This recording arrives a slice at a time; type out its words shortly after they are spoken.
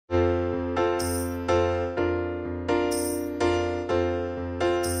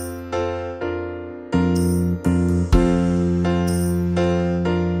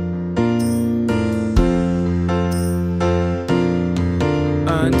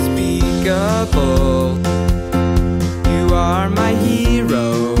Unspeakable, you are my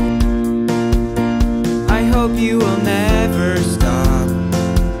hero. I hope you will never stop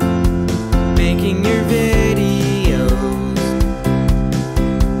making your videos.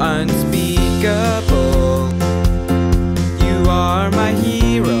 Unspeakable, you are my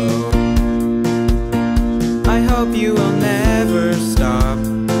hero. I hope you will never stop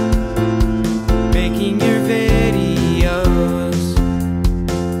making your videos.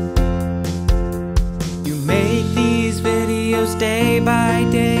 You make these videos day by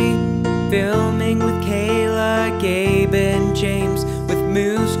day, filming with Kayla, Gabe, and James, with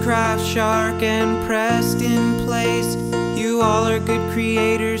Moose, Craft, Shark, and Preston Place. You all are good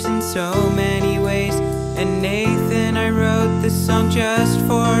creators in so many ways. And Nathan, I wrote this song just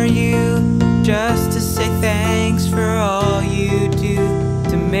for you, just to say thanks for all you do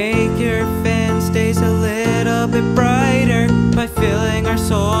to make your fan stays a little bit brighter by filling our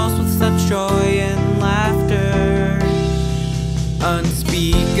souls with such joy and laughter.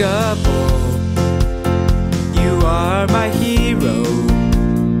 Unspeakable, you are my hero.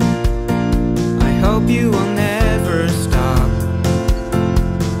 I hope you will never stop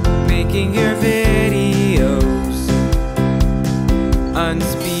making your videos.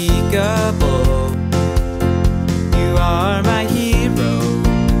 Unspeakable, you are my hero.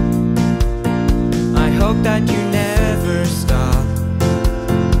 I hope that you never stop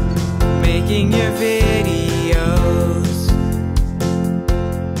making your videos.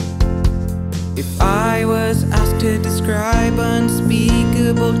 If I was asked to describe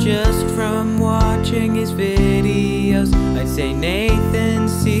Unspeakable just from watching his videos, I'd say Nathan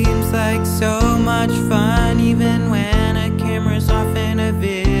seems like so much fun, even when a camera's off and a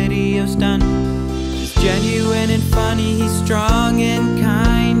video's done. He's genuine and funny, he's strong and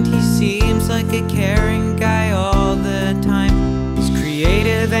kind. He seems like a caring guy all the time. He's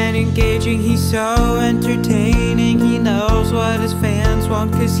creative and engaging, he's so entertaining. He knows what his fans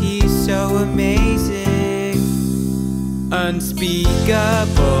want, 'cause he's so amazing.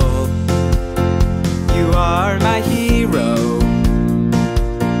 Unspeakable, you are my hero.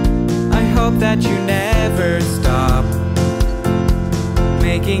 I hope that you never stop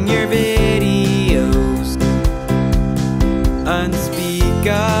making your videos.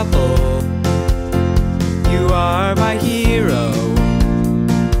 Unspeakable, you are my hero.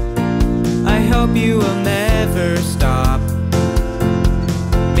 I hope you will never stop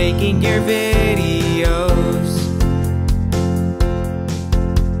making your videos.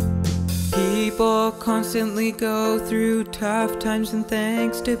 People constantly go through tough times, and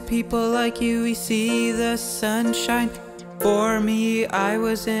thanks to people like you, we see the sunshine. For me, I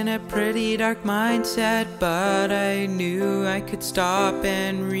was in a pretty dark mindset, but I knew I could stop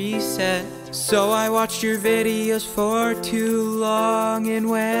and reset. So I watched your videos for too long, and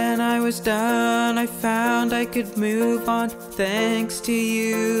when I was done, I found I could move on. Thanks to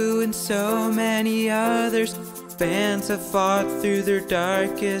you and so many others, fans have fought through their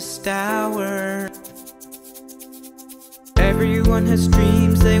darkest hour. Everyone has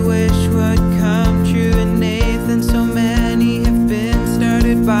dreams they wish would come true, and Nathan, so many have been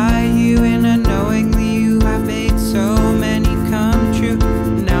started by you, and unknowingly you have made so many come true.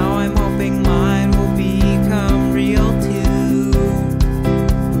 Now I'm hoping mine will become real too.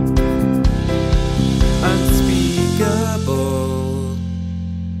 Unspeakable,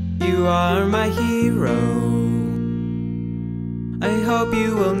 you are my hero. I hope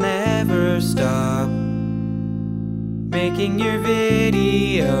you will never stop making your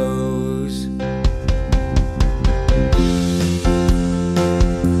videos.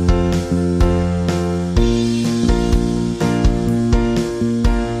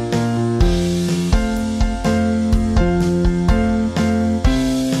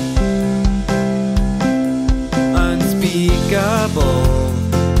 Unspeakable,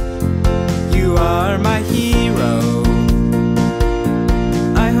 you are my hero.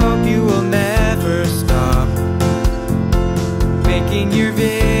 I hope you will never stop making your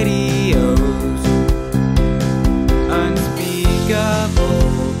videos.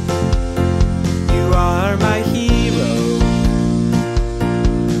 Unspeakable, you are my hero.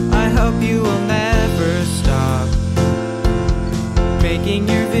 I hope you will never stop making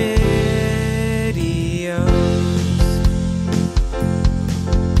your videos.